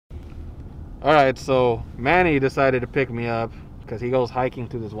All right, so Manny decided to pick me up because he goes hiking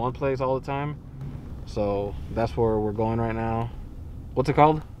to this one place all the time. So that's where we're going right now. What's it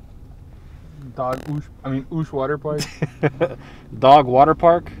called? Oosh Water Park. Dog Water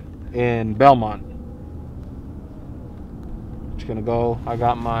Park in Belmont. Just gonna go. I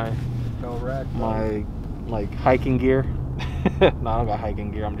got my like hiking gear. No, I don't got hiking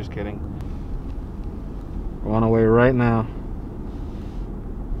gear. I'm just kidding. We're on our way right now.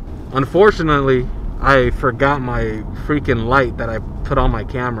 Unfortunately, I forgot my freaking light that I put on my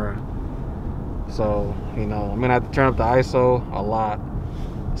camera. So, you know, I'm gonna have to turn up the ISO a lot.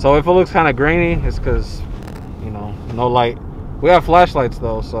 So if it looks kind of grainy, it's because, you know, no light. We have flashlights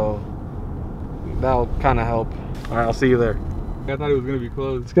though, so that'll kind of help. All right, I'll see you there. I thought it was gonna be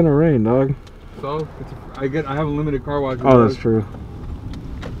closed. It's gonna rain, dog. So I have a limited car wash. Oh, that's true.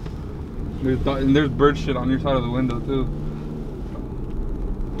 There's bird shit on your side of the window too.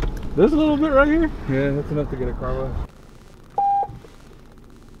 There's a little bit right here. Yeah, that's enough to get a car wash.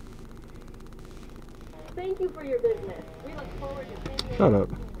 Thank you for your business. We look forward to seeing you. Shut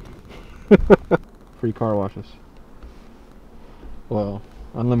up. Free car washes. Well,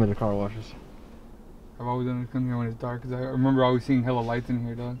 unlimited car washes. I've always wanted to come here when it's dark because I remember always seeing hella lights in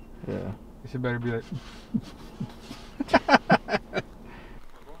here, dog. Yeah. It should better be like.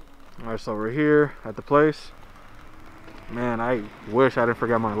 Alright, so we're here at the place. Man, I wish I didn't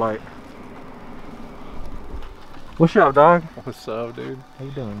forget my light. What's up, dog? What's up, dude? How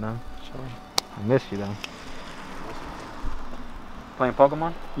you doing, man? I missed you, though. Playing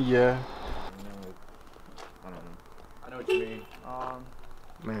Pokemon? Yeah. I don't know. I know what you mean.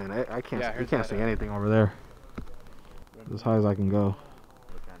 Man, I can't. Yeah, You can't see anything over there. As high as I can go.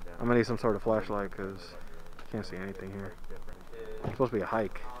 I'm gonna need some sort of flashlight because I can't see anything here. It's supposed to be a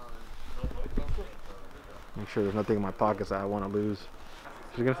hike. Make sure there's nothing in my pockets that I want to lose.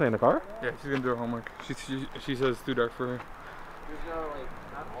 She's gonna stay in the car? Yeah, she's gonna do her homework. She says it's too dark for her.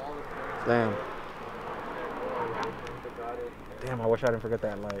 Damn. Damn, I wish I didn't forget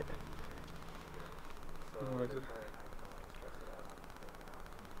that light.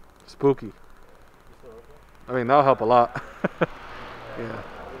 Spooky. I mean, that'll help a lot. Yeah.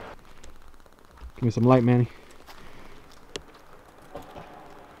 Give me some light, Manny.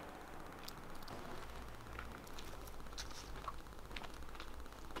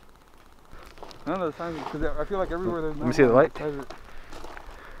 None of the signs, because I feel like everywhere there's. Let me see the light.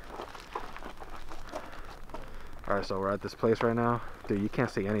 Alright, so we're at this place right now. Dude, you can't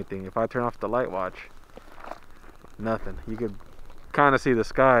see anything. If I turn off the light, watch. Nothing. You could kind of see the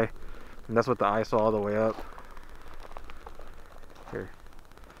sky, and that's with the ISO all the way up. Here.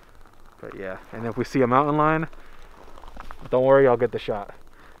 But yeah, and if we see a mountain lion, don't worry, I'll get the shot.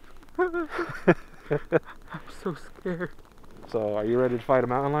 I'm so scared. So, are you ready to fight a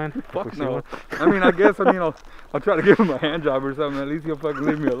mountain lion? Fuck no. I mean, I guess, I'll try to give him a hand job or something. At least he'll fucking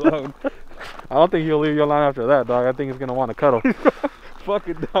leave me alone. I don't think he'll leave you alone after that, dog. I think he's gonna want to cuddle.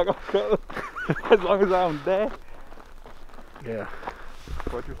 Fucking dog, I'll cuddle. As long as I'm dead. Yeah.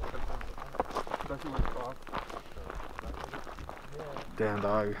 Damn,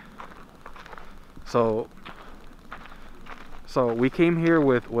 dog. So we came here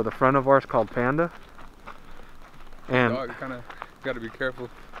with a friend of ours called Panda. And dog, kind of gotta be careful.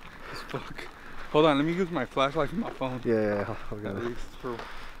 As fuck. Hold on, let me use my flashlight from my phone. yeah, At least for...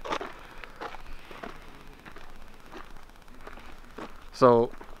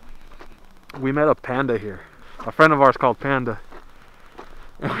 So we met a panda here. A friend of ours called Panda.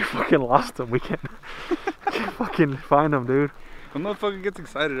 And we fucking lost him. We can't fucking find him, dude. The motherfucker gets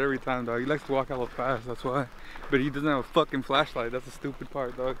excited every time, dog. He likes to walk hella fast, that's why. But he doesn't have a fucking flashlight. That's the stupid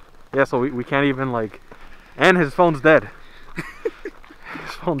part, dog. Yeah, so we can't even like... And his phone's dead.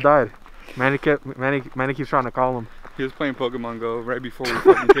 His phone died. Manny keeps trying to call him. He was playing Pokemon Go right before we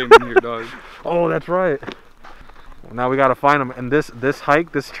fucking came in here, dog. Oh, that's right. Well, now we gotta find him. And this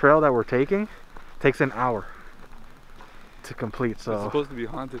hike, this trail that we're taking, takes an hour to complete. So it's supposed to be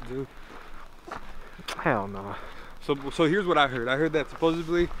haunted, too. Hell no. So here's what I heard. I heard that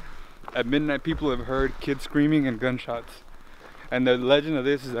supposedly at midnight people have heard kids screaming and gunshots. And the legend of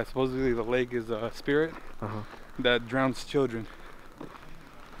this is that supposedly the lake is a spirit that drowns children.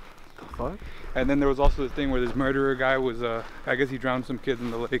 The fuck? And then there was also the thing where this murderer guy was, I guess he drowned some kids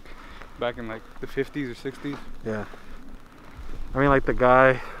in the lake back in like the 50s or 60s. Yeah. I mean, like the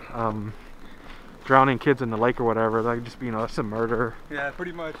guy drowning kids in the lake or whatever, that could just be, you know, that's a murder. Yeah,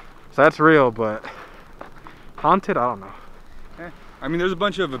 pretty much. So that's real, but haunted, I don't know. I mean, there's a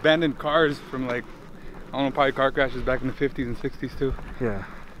bunch of abandoned cars from like, I don't know, probably car crashes back in the 50s and 60s too. Yeah.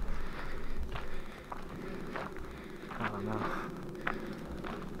 I don't know.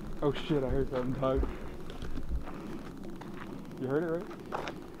 Oh shit, I heard something, dog. You heard it, right? Oh,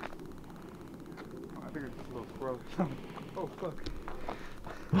 I think it's just a little squirrel or something. Oh fuck.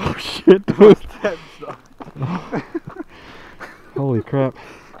 Oh shit, dude. What's that stuff? Holy crap.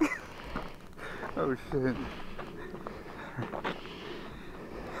 Oh shit.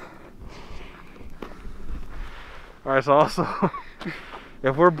 Alright, so also,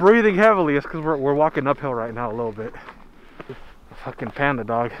 if we're breathing heavily, it's because we're walking uphill right now a little bit. Fucking panda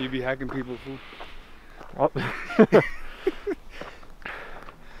dog. You be hacking people, fool. Oh.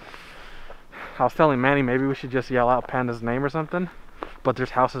 I was telling Manny maybe we should just yell out Panda's name or something. But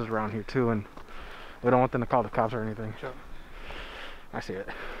there's houses around here too, and we don't want them to call the cops or anything. Sure. I see it.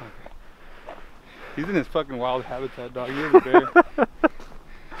 Okay. He's in his fucking wild habitat, dog. He is a bear.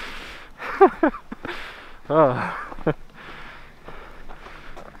 Oh.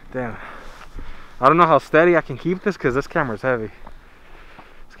 Damn. I don't know how steady I can keep this because this camera's heavy.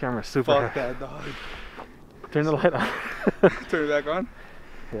 This camera's super Fuck heavy. that, dog. Turn the light on. Turn it back on?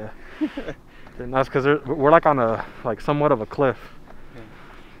 Yeah. That's because we're like on a, like somewhat of a cliff. Yeah.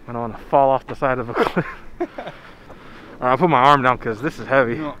 I don't want to fall off the side of a cliff. Alright, I'll put my arm down because this is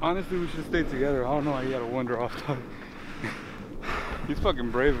heavy. You know, honestly, we should stay together. I don't know why you gotta wander off, dog. He's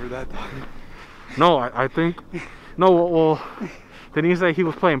fucking brave for that, dog. No, I think... No, well... Didn't he say he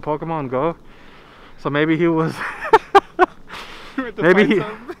was playing Pokemon Go? So maybe he was...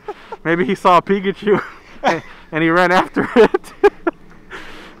 maybe he saw a Pikachu and he ran after it.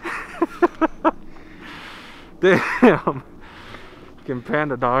 Damn. Fucking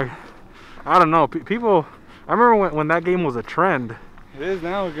panda dog. I don't know. People... I remember when that game was a trend. It is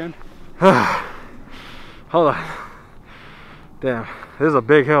now again. Hold on. Damn. This is a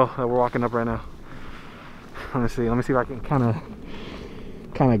big hill that we're walking up right now. Let me see if I can kind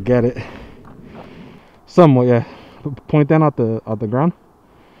of get it. Somewhat, yeah. Point that out the ground.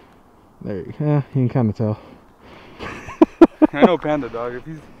 There you go. Yeah, you can kind of tell. I know Panda, dog. If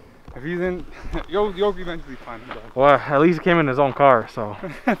he's in, you'll eventually find him, dog. Well, at least he came in his own car, so.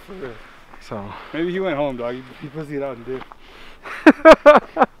 For real. So. Maybe he went home, dog. He pussied out and did.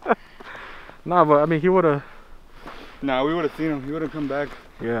 Nah, but I mean, he would have. Nah, we would have seen him. He would have come back.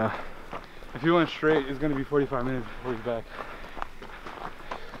 Yeah. If he went straight, it's gonna be 45 minutes before he's back.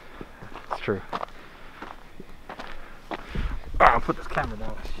 It's true. I'll put this camera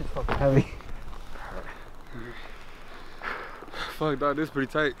down. It's just fucking heavy. Fuck, dog, this is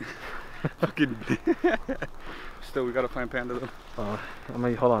pretty tight. Fucking. Still, we gotta find Panda though. Let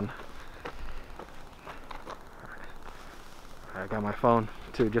me hold on. I got my phone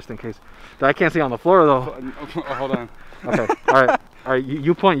too, just in case. I can't see on the floor though. Oh, hold on. Okay. All right.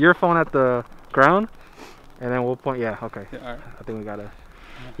 You point your phone at the ground, and then we'll point. Yeah. Okay. Yeah, all right. I think we gotta.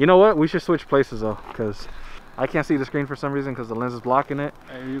 You know what? We should switch places though, because I can't see the screen for some reason because the lens is blocking it.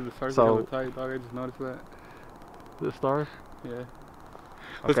 Hey, you the stars So- are tight, dog. I just noticed that. The stars. Yeah.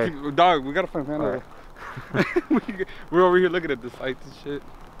 Okay. Let's keep, dog, we gotta find Panda. Alright. We're over here looking at the sights and shit.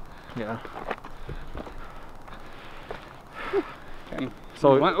 Yeah. And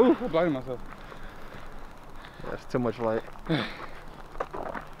So. ooh, I'm blinding myself. That's too much light.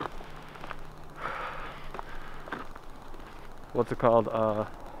 What's it called? So.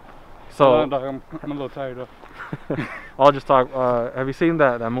 Hold on, dog, I'm a little tired though. I'll just talk. Have you seen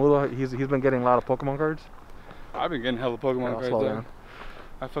that Mulo? He's been getting a lot of Pokemon cards. I've been getting hella Pokemon Yeah, cards. slow Dog. down.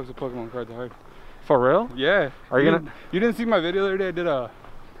 I fucks with Pokemon cards hard. For real? Yeah. Are you gonna? You didn't see my video the other day? I did a.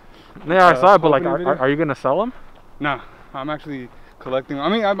 Yeah, I saw it, but like, opening video? are you gonna sell them? Nah, I'm actually collecting. I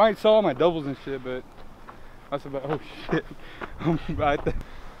mean, I might sell all my doubles and shit, but that's about. Oh shit.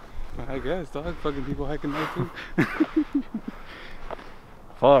 I guess, dog. Fucking people hiking there too.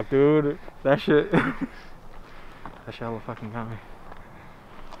 Fuck, dude. That shit. That shit hella fucking got me.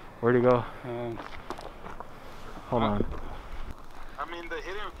 Where'd he go? Hold on. I mean, the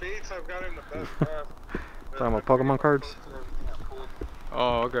hidden fakes I've got in the best class. Talking about Pokemon cards?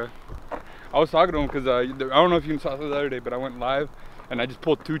 Oh, okay. I was talking to him because I don't know if you saw it the other day, but I went live and I just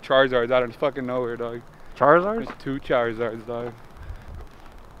pulled 2 Charizards out of fucking nowhere, dog. Charizards? There's 2 Charizards, dog.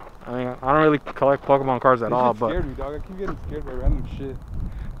 I mean, I don't really collect Pokemon cards at all, It but scared me, dog. I keep getting scared by random shit.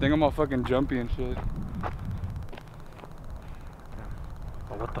 I think I'm all fucking jumpy and shit.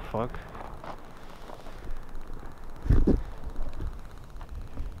 oh, what the fuck?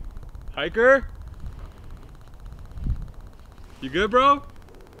 Hiker? You good, bro?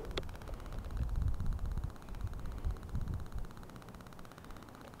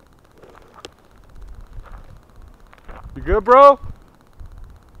 You good, bro?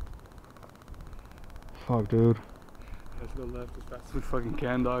 Fuck, dude. Let's go left as fast as we fucking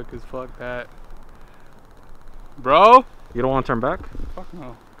can, dog, cause fuck that. Bro? You don't want to turn back? Fuck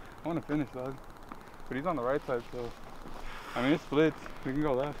no. I want to finish, dog. But he's on the right side, so. I mean, it splits. We can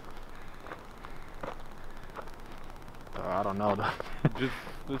go left. I don't know, dog.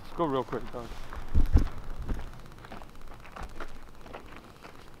 Let's go real quick, dog.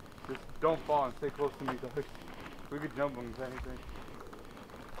 Just don't fall and stay close to me, dog. We could jump him if anything.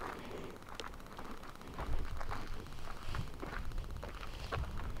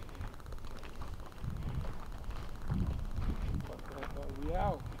 Fuck that, dog. We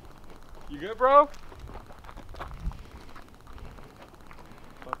out. You good, bro?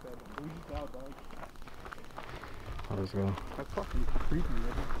 Fuck that, dog. We just out, dog. Let's go. That's fucking creepy,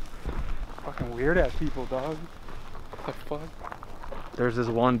 man. Fucking weird ass people, dog. What the fuck? There's this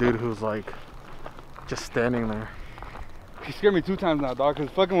one dude who's like just standing there. He scared me 2 times now, dog. Cause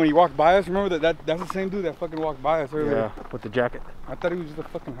fucking when he walked by us, remember that's the same dude that fucking walked by us earlier. Yeah, with the jacket. I thought he was just a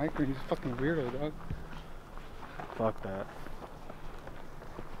fucking hiker. He's a fucking weirdo, dog. Fuck that.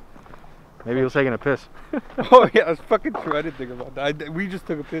 Maybe he was taking a piss. Oh yeah, that's fucking true. I didn't think about that. We just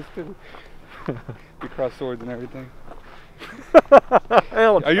took a piss too. We crossed swords and everything.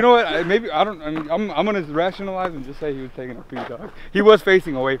 Hell no. You know what? I mean, I'm gonna rationalize and just say he was taking a pee, dog. He was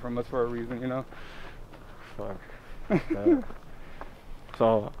facing away from us for a reason, you know. Fuck.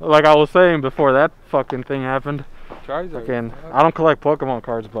 So, like I was saying before that fucking thing happened, Charizard. I don't collect Pokemon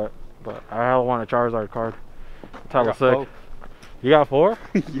cards, but I hella want a Charizard card. It's hella sick. 4. You got 4?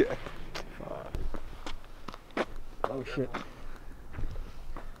 Yeah. Oh shit. I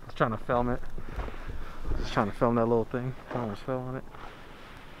was trying to film it. Just trying to film that little thing. I almost fell on it.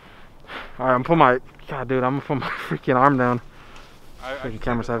 Alright, I'm putting my... God, dude, I'm gonna put my freaking arm down. Freaking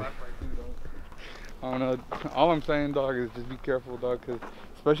camera's heavy. I don't know. All I'm saying, dog, is just be careful, dog, because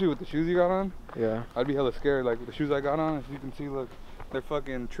especially with the shoes you got on, Yeah. I'd be hella scared. Like with the shoes I got on, as you can see, look, they're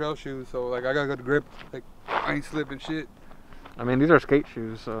fucking trail shoes. So like I got good grip. Like I ain't slipping shit. I mean, these are skate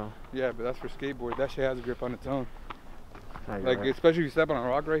shoes, so... Yeah, but that's for skateboard. That shit has a grip on its own. Yeah, you're Like right. especially if you step on a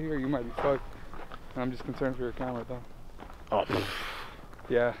rock right here, you might be fucked. And I'm just concerned for your camera, though. Oh,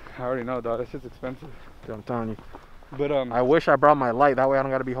 Yeah, I already know, dog. That shit's expensive. dude, I'm telling you. But I wish I brought my light. That way I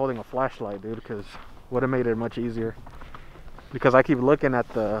don't got to be holding a flashlight, dude, because would have made it much easier. Because I keep looking at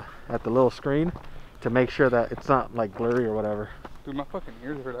the little screen to make sure that it's not like blurry or whatever. dude, my fucking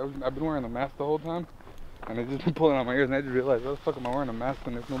ears hurt. I've been wearing the mask the whole time, and it's just been pulling on my ears, and I just realized, why the fuck am I wearing a mask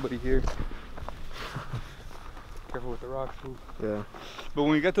when there's nobody here? Careful with the rocks, too. Yeah. But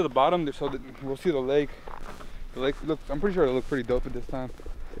when we get to the bottom, we'll see the lake. The lake looks, I'm pretty sure it'll look pretty dope at this time.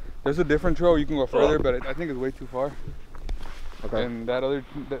 There's a different trail you can go further, but I think it's way too far. Okay. And that other,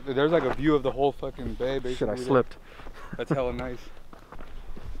 there's like a view of the whole fucking bay, basically. Shit, I slipped. That's hella nice.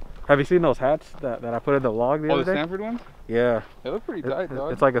 Have you seen those hats that I put in the vlog the Oh, other the day? Stanford ones? Yeah. They look pretty tight,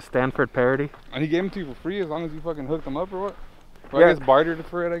 dog. It's like a Stanford parody. And he gave them to you for free as long as you fucking hooked them up or what? Or Yeah. I guess bartered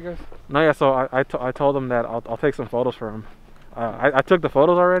for it, I guess. No, yeah, so I told him that I'll take some photos for him. I took the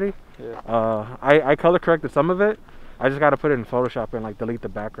photos already. Yeah. I color corrected some of it. I just got to put it in Photoshop and like delete the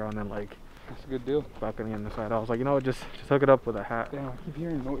background and like That's a good deal. balcony on the side. I was like, you know what, just hook it up with a hat. Damn, I keep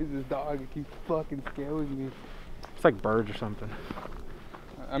hearing noises, dog. It keeps fucking scaring me. It's like birds or something.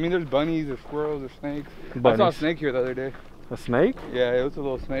 I mean, there's bunnies, there's squirrels, there's snakes. I saw a Bunnies. snake here the other day. A snake? Yeah, it was a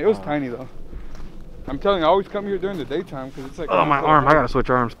little snake. It was Oh. tiny though. I'm telling you, I always come here during the daytime because it's like. Oh, my arm. I got to switch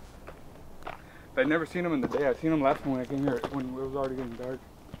arms. I'd never seen them in the day. I seen them last time when I came here when it was already getting dark.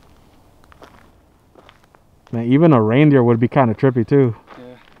 Man, even a reindeer would be kind of trippy too.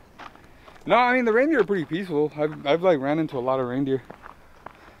 Yeah. No, I mean the reindeer are pretty peaceful. I've like ran into a lot of reindeer.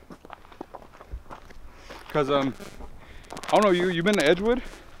 Cause I don't know, you been to Edgewood?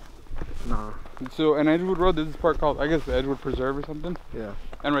 No. So in Edgewood Road, there's this park called, I guess, the Edgewood Preserve or something. Yeah.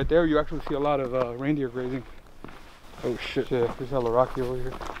 And right there, you actually see a lot of reindeer grazing. Oh shit. Yeah, there's hella rocky over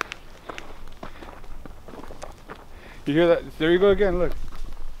here. You hear that? There you go again. Look.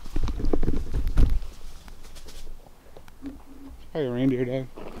 Probably a reindeer, dog.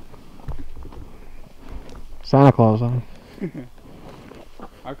 Santa Claus, huh?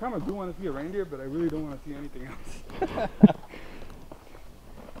 I kind of do want to see a reindeer, but I really don't want to see anything else.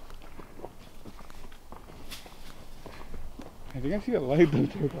 I think I see a light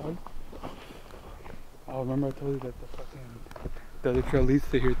up there, dog. Oh, remember I told you that the other trail leads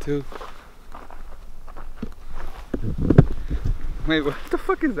to here too. Wait, what the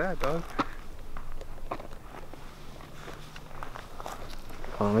fuck is that, dog?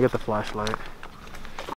 Hold on, let me get the flashlight.